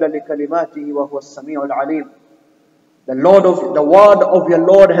مُبَدِّلَ لِكَلِمَاتِهِ وَهُوَ السَّمِيعُ الْعَلِيمُ. The word of your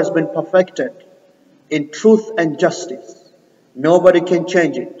Lord has been perfected in truth and justice. Nobody can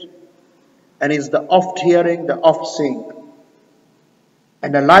change it. And is the oft-hearing, the oft-seeing.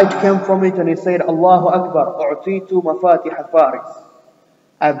 And the light came from it, and he said, Allahu Akbar, أُعْتِيتُ مَفَاتِحَ فَارِسِ.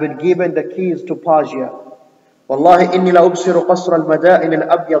 I've been given the keys to Persia. Wallahi inni la ubsiru qasra al-mada'in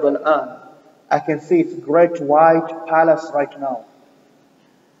al-abyad al-an. I can see its great white palace right now.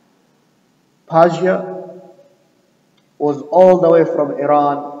 Persia was all the way from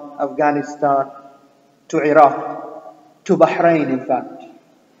Iran, Afghanistan, to Iraq, to Bahrain in fact.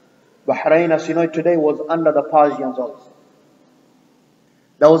 Bahrain, as you know today, was under the Persians also.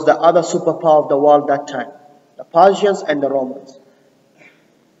 That was the other superpower of the world that time. The Persians and the Romans.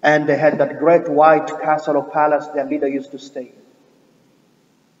 And they had that great white castle or palace their leader used to stay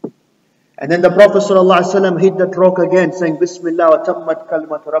in. And then the Prophet ﷺ hit that rock again, saying, Bismillah wa tammat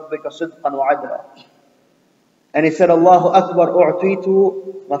kalimatu rabbika sidqan wa adla. And he said, Allahu Akbar,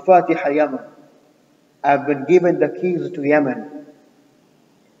 u'titu mafatiha Yemen. I have been given the keys to Yemen.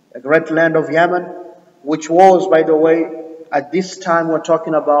 The great land of Yemen, which was, by the way, at this time we're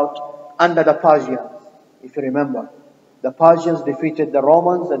talking about under the Persians, if you remember. The Persians defeated the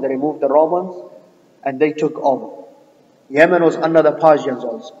Romans and they removed the Romans and they took over. Yemen was under the Persians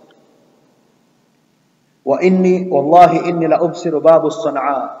also. وَإِنِّي وَاللَّهِ إِنِّي لَأُبْصِرُ بَابُ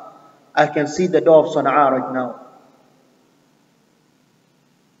الصَّنْعَاءِ. I can see the door of Sana'a right now.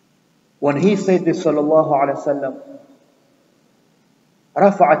 When he said this, sallallahu alayhi wa sallam,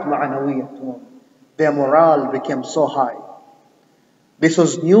 رَفَعَتْ مَعَنَوِيَّتُهُمْ. Their morale became so high. This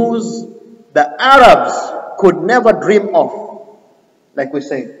was news the Arabs could never dream of. Like we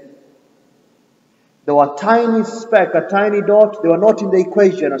say, they were a tiny speck, a tiny dot. They were not in the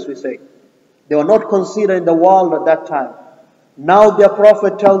equation, as we say. They were not considered in the world at that time. Now their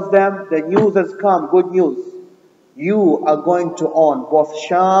prophet tells them, the news has come, good news. You are going to own both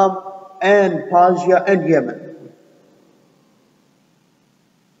Sham and Persia and Yemen.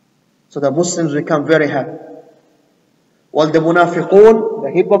 So the Muslims become very happy. While the munafiqun,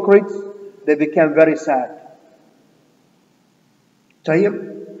 the hypocrites, they became very sad.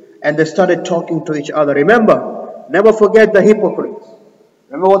 And they started talking to each other. Remember, never forget the hypocrites.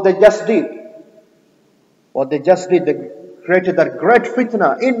 Remember what they just did. What they just did, they created that great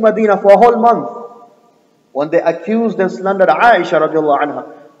fitna in Medina for a whole month. When they accused and slandered Aisha radiallahu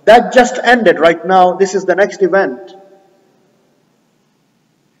anha. That just ended right now. This is the next event.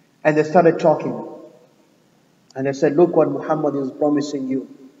 And they started talking. And they said, look what Muhammad is promising you.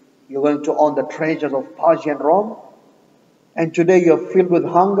 You're going to own the treasures of Persia and Rome. And today you're filled with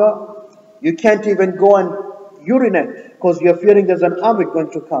hunger. You can't even go and urinate because you're fearing there's an army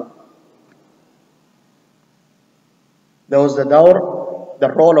going to come. That was the dawr, the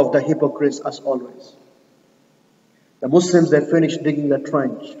role of the hypocrites as always. The Muslims, they finished digging the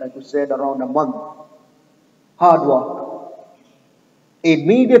trench, like we said, around a month. Hard work.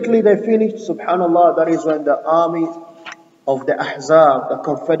 Immediately they finished, subhanallah, that is when the army of the Ahzab, the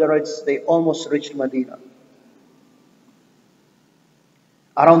Confederates, they almost reached Medina.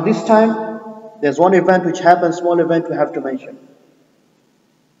 Around this time, there's one event which happened, small event we have to mention.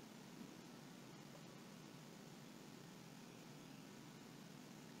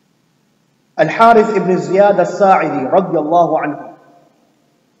 Al-Harith ibn Ziyad al-Sa'idi, radiyallahu anhu.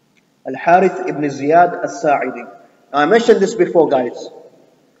 Al-Harith ibn Ziyad al-Sa'idi. Now I mentioned this before, guys.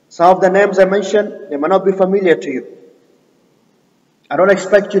 Some of the names I mentioned, they may not be familiar to you. I don't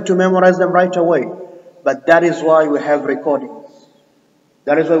expect you to memorize them right away, but that is why we have recordings.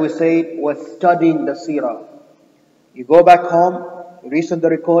 That is why we say we're studying the Seerah. You go back home, you listen to the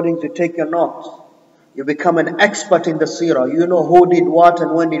recordings, you take your notes. You become an expert in the Seerah. You know who did what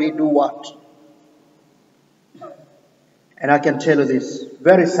and when did he do what. And I can tell you this,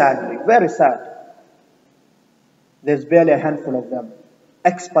 very sadly, very sad. There's barely a handful of them,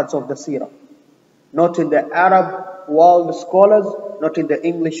 experts of the Seerah. Not in the Arab world scholars, not in the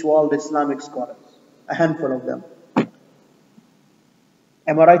English world Islamic scholars. A handful of them.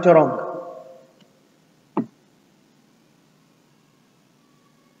 Am I right or wrong?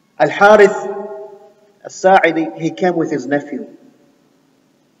 Al-Harith al-Sa'idi, he came with his nephew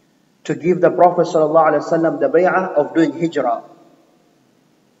to give the Prophet ﷺ the bay'ah of doing hijrah.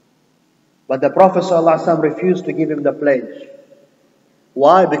 But the Prophet ﷺ refused to give him the pledge.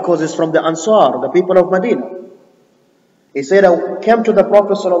 Why? Because it's from the Ansar, the people of Medina. He said, I came to the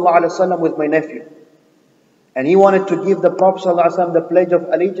Prophet ﷺ with my nephew. And he wanted to give the Prophet ﷺ the pledge of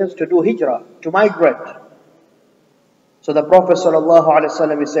allegiance to do hijrah, to migrate. So the Prophet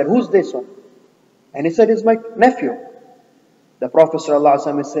ﷺ, he said, who's this one? And he said, it's my nephew. The Prophet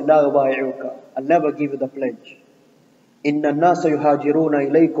ﷺ said, لا يبايعوك, I'll never give you the pledge. إن الناس يهاجرون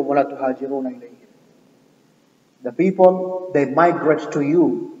إليكم ولا تهاجرون إليهم. The people, they migrate to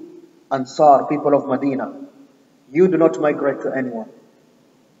you, Ansar, people of Medina. You do not migrate to anyone.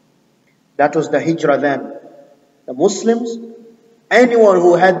 That was the hijrah then. The Muslims, anyone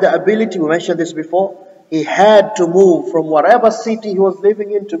who had the ability, we mentioned this before, he had to move from whatever city he was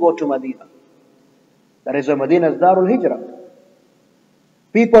living in to go to Medina. That is why Medina is Darul Hijrah.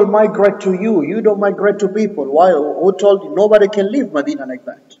 People migrate to you, you don't migrate to people. Why? Who told you? Nobody can leave Medina like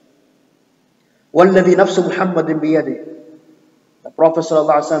that. وَالَّذِي نَفْسُ مُحَمَّدٍ بِيَدِهِ. The Prophet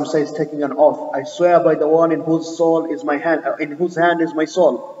ﷺ says, taking an oath, I swear by the one in whose soul is my hand, in whose hand is my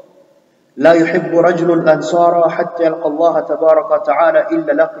soul. لا يحب رجل الأنصار حتى يلقى الله تبارك وتعالى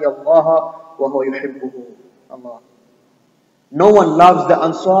إلا لقي الله وهو يحبه. Allah. No one loves the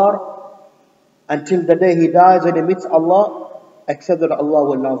Ansar until the day he dies and he meets Allah, except that Allah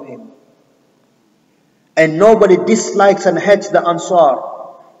will love him. And nobody dislikes and hates the Ansar,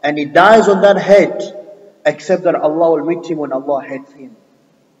 and he dies on that hate, except that Allah will meet him when Allah hates him.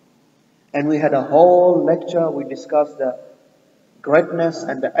 And we had a whole lecture, we discussed the greatness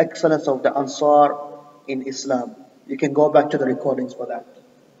and the excellence of the Ansar in Islam. You can go back to the recordings for that.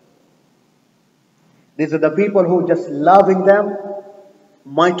 These are the people who just loving them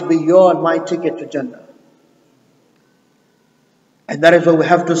might be your and my ticket to Jannah. And that is why we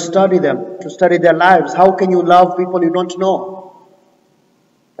have to study them, to study their lives. How can you love people you don't know?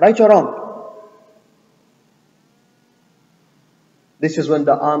 Right or wrong? This is when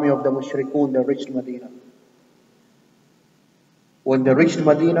the army of the Mushrikun, they reached Medina. When they reached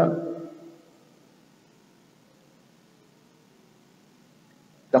Medina,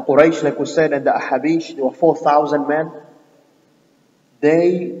 the Quraysh, like we said, and the Ahabish, there were 4,000 men.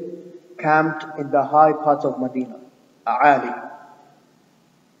 They camped in the high parts of Medina, A'ali.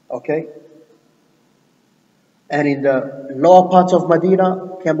 Okay? And in the lower parts of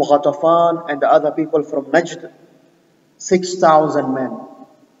Medina came Ghatafan and the other people from Najd. 6,000 men.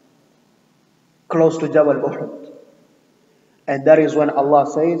 Close to Jabal Uhud. And that is when Allah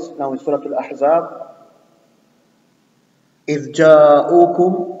says, now in Surah Al-Ahzab, إِذْ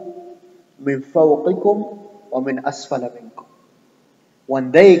جَاءُوكُمْ مِنْ فَوْقِكُمْ وَمِنْ أَسْفَلَ مِنْكُمْ.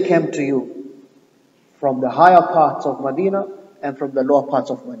 When they came to you from the higher parts of Medina and from the lower parts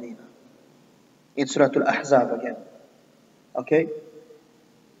of Medina. In Surah Al-Ahzab again. Okay?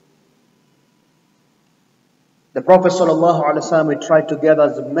 The Prophet ﷺ, he tried to gather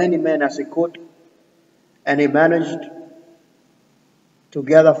as many men as he could, and he managed to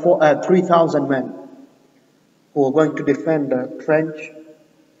gather 3,000 men who were going to defend the trench.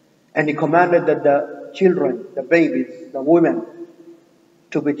 And he commanded that the children, the babies, the women,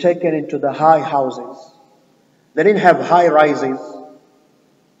 to be taken into the high houses. They didn't have high rises.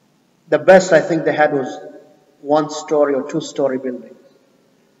 The best I think they had was 1-story or 2-story buildings.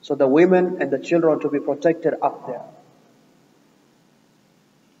 So the women and the children are to be protected up there.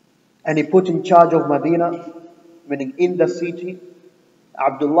 And he put in charge of Medina, meaning in the city,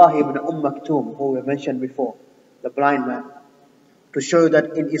 Abdullah ibn Maktum, who we mentioned before, the blind man, to show you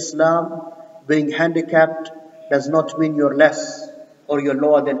that in Islam, being handicapped does not mean you're less or you're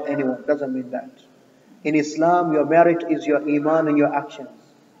lower than anyone. Doesn't mean that. In Islam, your merit is your iman and your actions,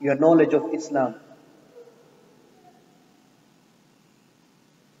 your knowledge of Islam.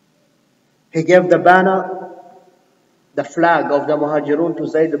 He gave the banner, the flag of the Muhajirun to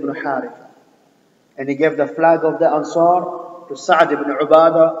Zayd ibn Haritha. And he gave the flag of the Ansar to Sa'd ibn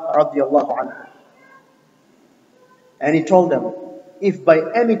Ubadah radiallahu anhu. And he told them, if by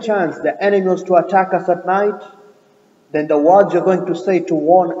any chance the enemy was to attack us at night, then the words you're going to say to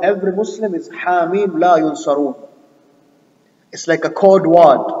warn every Muslim is Hamim la yunsarun. It's like a code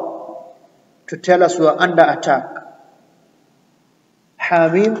word to tell us we are under attack.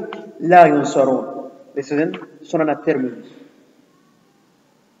 Hamim la yunsarun. This is in Sunan at-Tirmidhi.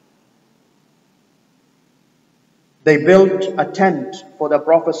 They built a tent for the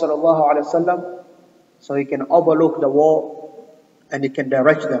Prophet ﷺ so he can overlook the war and he can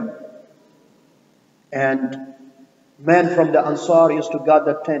direct them. And men from the Ansar used to guard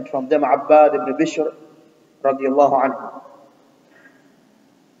the tent. From them, Abbad ibn Bishr radiallahu anhu.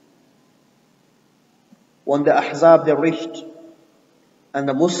 When the Ahzab they reached, and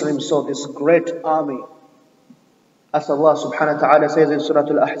the Muslims saw this great army, as Allah subhanahu wa ta'ala says in Surah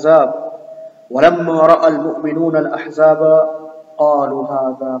Al-Ahzab, وَلَمَّا رَأَى الْمُؤْمِنُونَ الْأَحْزَابَ قَالُوا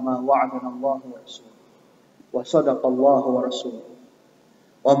هَذَا مَا وَعَدَنَا اللَّهُ وَرَسُولُهُ وَصَدَقَ اللَّهُ وَرَسُولُهُ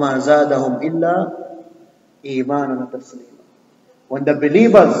وَمَا زَادَهُمْ إِلَّا إِيمَانًا وَتَسْلِيمًا. When the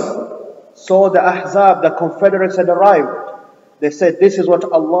believers saw the Ahzab, the confederates had arrived, they said, this is what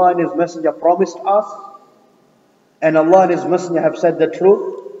Allah and His Messenger promised us, and Allah and His Messenger have said the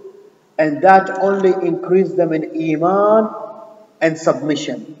truth, and that only increased them in Iman and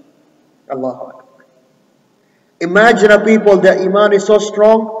submission. Allahu Akbar. Imagine a people, their Iman is so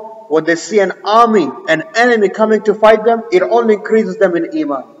strong, when they see an army, an enemy coming to fight them, it only increases them in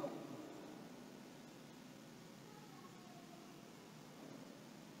Iman.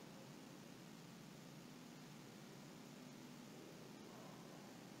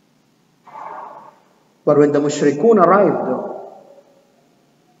 But when the mushrikun arrived, though,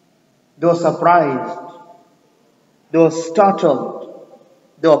 they were surprised, they were startled,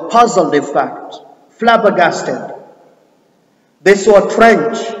 they were puzzled, in fact, flabbergasted. They saw a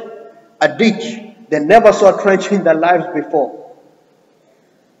trench, a ditch. They never saw a trench in their lives before.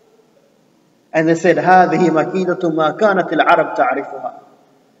 And they said, هَذِهِ مَكِيدَةٌ مَا كَانَتِ الْعَرَبْ تَعْرِفُهَا.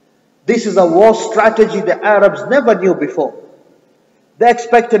 This is a war strategy the Arabs never knew before. They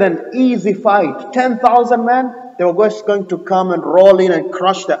expected an easy fight. 10,000 men, they were just going to come and roll in and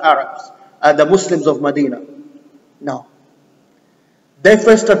crush the Arabs, the Muslims of Medina. No. They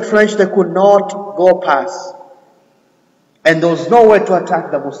faced a trench they could not go past. And there was no way to attack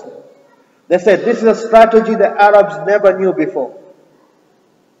the Muslims. They said, this is a strategy the Arabs never knew before.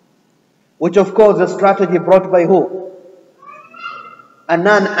 Which of course is a strategy brought by who? A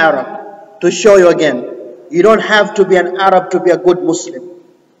non-Arab. To show you again, you don't have to be an Arab to be a good Muslim.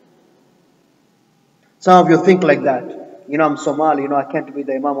 Some of you think like that. You know, I'm Somali, I can't be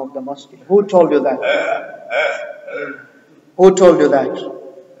the Imam of the Masjid. Who told you that? Who told you that?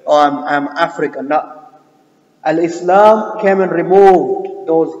 Oh, I'm African. No. Al-Islam came and removed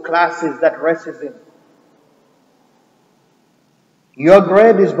those classes, that racism. Your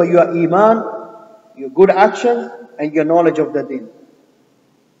grade is by your Iman, your good actions, and your knowledge of the Deen.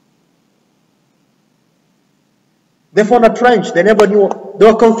 They found a trench, they never knew, they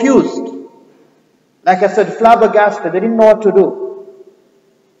were confused. Like I said, flabbergasted, they didn't know what to do.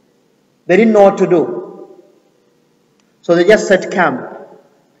 They didn't know what to do. So they just set camp.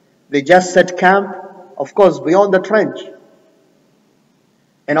 They just set camp, of course, beyond the trench.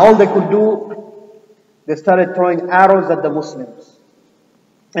 And all they could do, they started throwing arrows at the Muslims.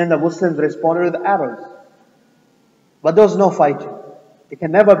 And the Muslims responded with arrows. But there was no fighting. It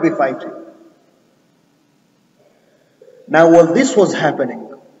can never be fighting. Now, while this was happening,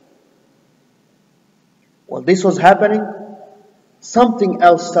 something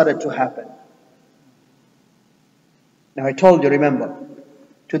else started to happen. Now, I told you, remember,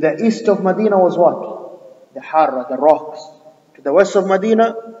 to the east of Medina was what? The Harra, the rocks. To the west of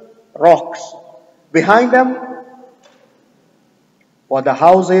Medina, rocks. Behind them were the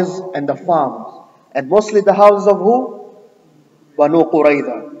houses and the farms. And mostly the houses of who? Banu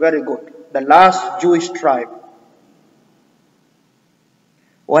Qurayza. Very good. The last Jewish tribe.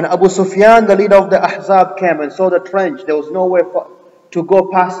 When Abu Sufyan, the leader of the Ahzab, came and saw the trench, there was no way to go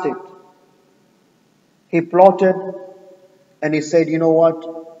past it. He plotted and he said, you know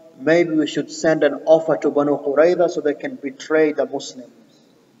what? Maybe we should send an offer to Banu Qurayza so they can betray the Muslims.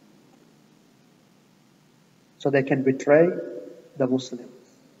 So they can betray the Muslims.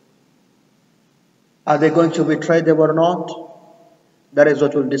 Are they going to betray them or not? That is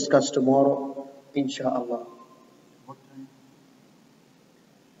what we'll discuss tomorrow, inshallah.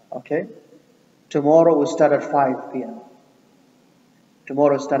 Okay? Tomorrow we start at 5 p.m.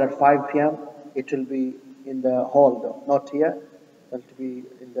 Tomorrow we start at 5 p.m. It will be in the hall though, not here. It will be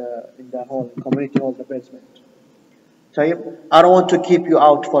in the hall, community hall, the basement. Tayyib, I don't want to keep you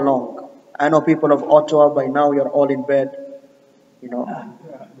out for long. I know people of Ottawa, by now you're all in bed. You know.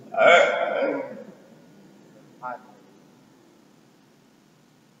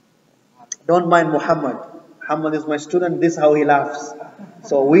 Don't mind Muhammad. Muhammad is my student, this is how he laughs.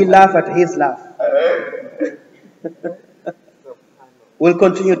 So we laugh at his laugh. We'll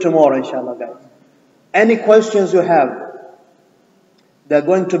continue tomorrow, inshallah, guys. Any questions you have, they're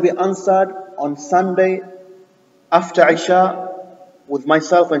going to be answered on Sunday after Isha with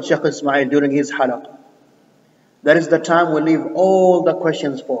myself and Shaykh Ismail during his halaq. That is the time we leave all the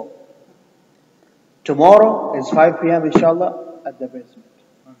questions for. Tomorrow is 5 p.m. inshallah at the basement.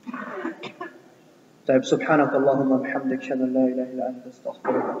 طيب سبحانك اللهم وبحمدك اشهد ان لا اله الا انت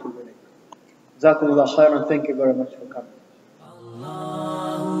استغفرك واتوب اليك. جزاكم الله خيرا. Thank you very much for coming.